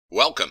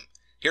Welcome.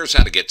 Here's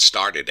how to get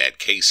started at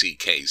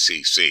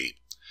KCKCC.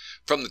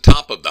 From the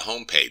top of the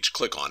home page,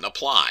 click on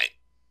Apply.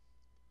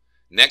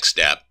 Next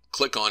step,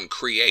 click on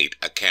Create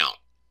Account.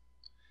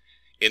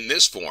 In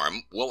this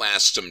form, we'll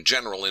ask some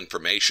general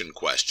information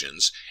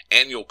questions,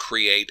 and you'll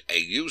create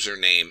a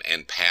username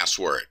and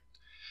password.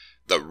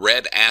 The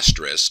red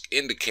asterisk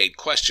indicate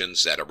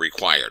questions that are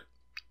required.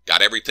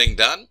 Got everything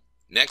done?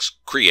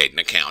 Next, create an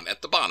account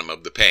at the bottom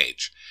of the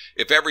page.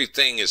 If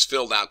everything is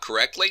filled out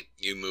correctly,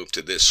 you move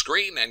to this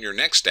screen and your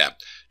next step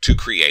to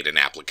create an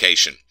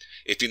application.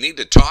 If you need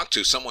to talk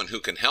to someone who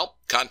can help,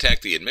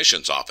 contact the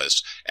admissions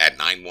office at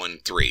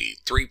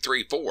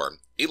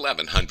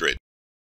 913-334-1100.